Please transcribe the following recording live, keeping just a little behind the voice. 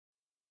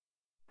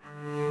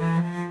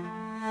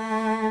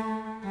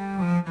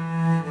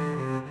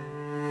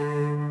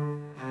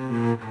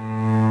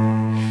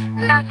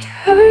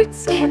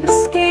nights can't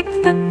escape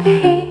the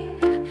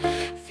pain.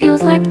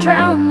 Feels like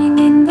drowning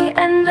in the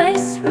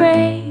endless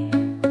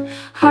rain.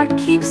 Heart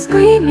keeps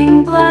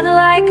screaming, blood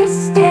like a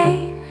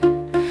stain.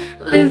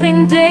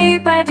 Living day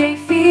by day,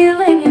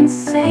 feeling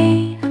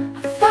insane.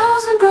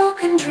 1,000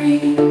 broken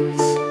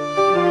dreams.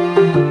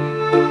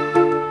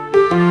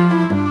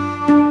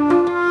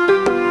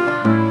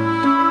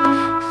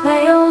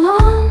 Play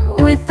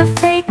along with the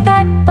fate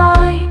that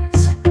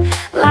binds.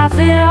 Laugh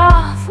it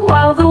off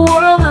while the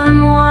world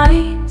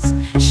unwinds.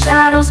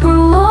 Shadows grow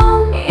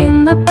long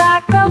in the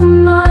back of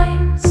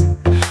minds,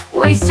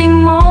 wasting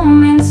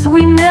moments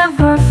we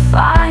never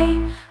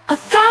find.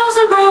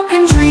 1,000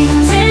 broken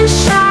dreams in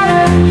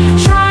shatter,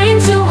 trying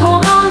to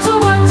hold on to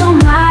what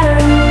don't matter.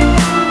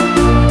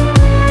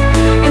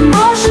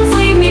 Emotions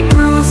leave me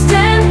bruised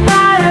and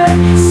battered.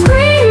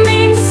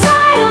 Screaming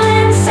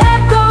silence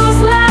echoes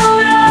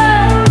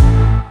louder.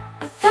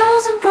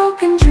 1,000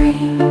 broken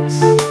dreams.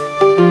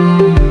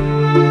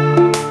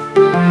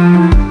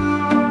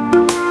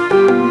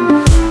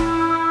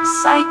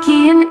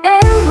 Psyche and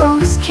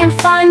arrows can't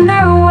find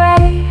their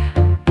way,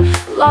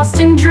 lost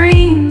in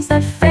dreams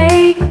that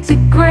fade to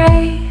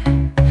gray.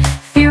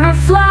 Fear of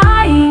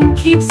flying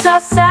keeps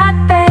us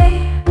at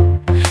bay.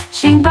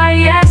 Chained by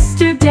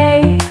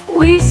yesterday,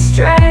 we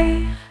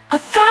stray.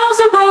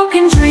 1,000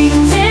 broken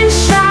dreams in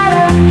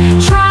shatter,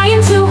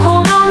 trying to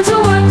hold on to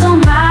what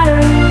don't matter.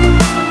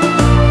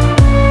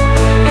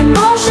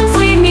 Emotions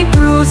leave me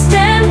bruised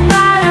and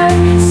battered.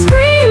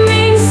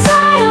 Screaming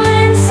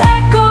silence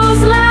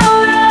echoes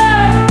louder.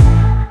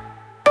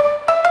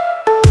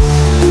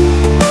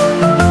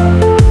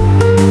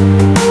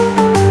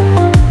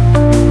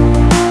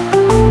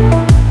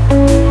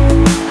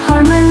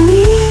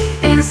 Harmony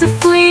is a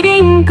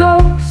fleeting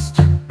ghost,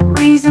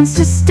 reasons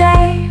to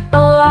stay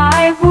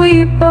alive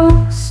we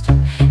boast.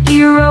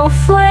 Hero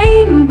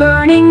flame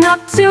burning up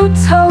to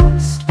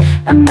toast.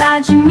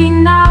 Imagine me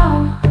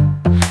now,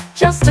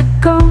 just a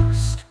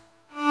ghost.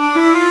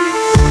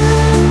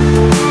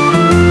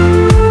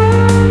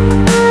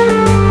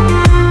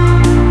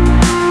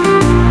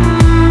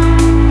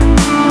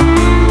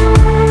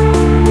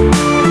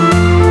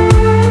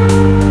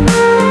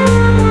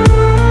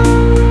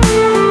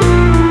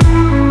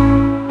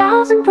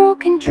 Thousand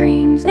broken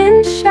dreams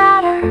in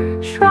shatter,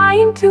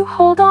 trying to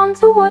hold on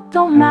to what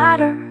don't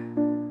matter.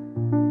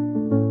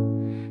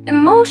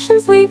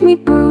 Emotions leave me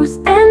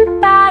bruised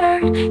and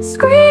battered.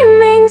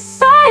 Screaming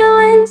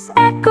silence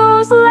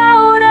echoes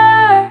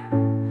louder.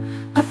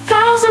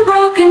 1,000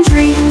 broken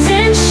dreams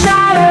in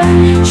shatter,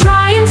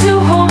 trying to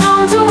hold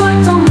on to what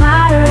don't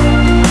matter.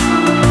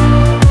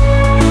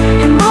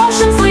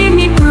 Emotions leave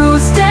me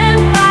bruised and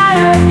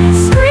battered.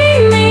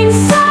 Screaming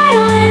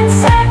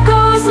silence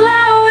echoes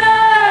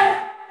louder.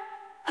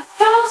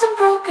 1,000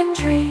 broken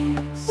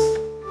dreams.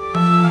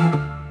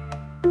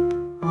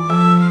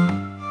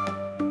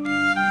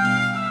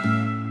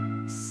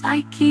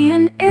 Psyche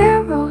and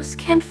arrows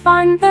can't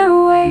find their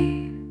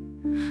way,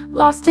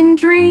 lost in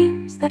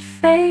dreams that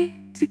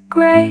fade to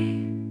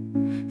gray.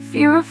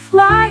 Fear of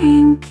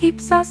flying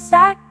keeps us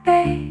at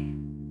bay.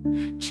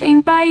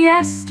 Chained by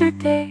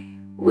yesterday,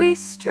 we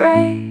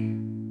stray.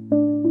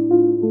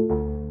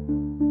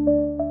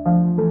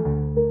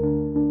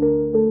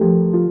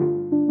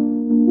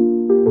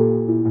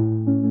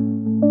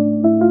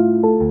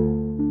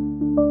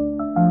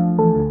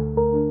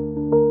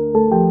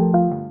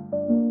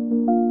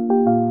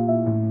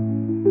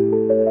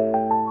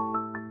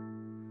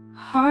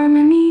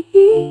 Harmony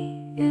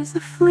is a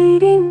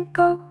fleeting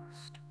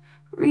ghost,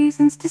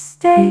 reasons to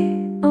stay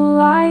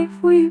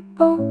alive we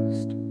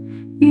boast.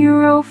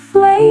 Hero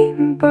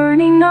flame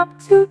burning up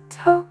to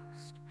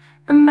toast.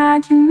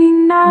 Imagine me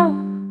now,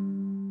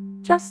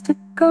 just a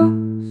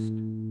ghost.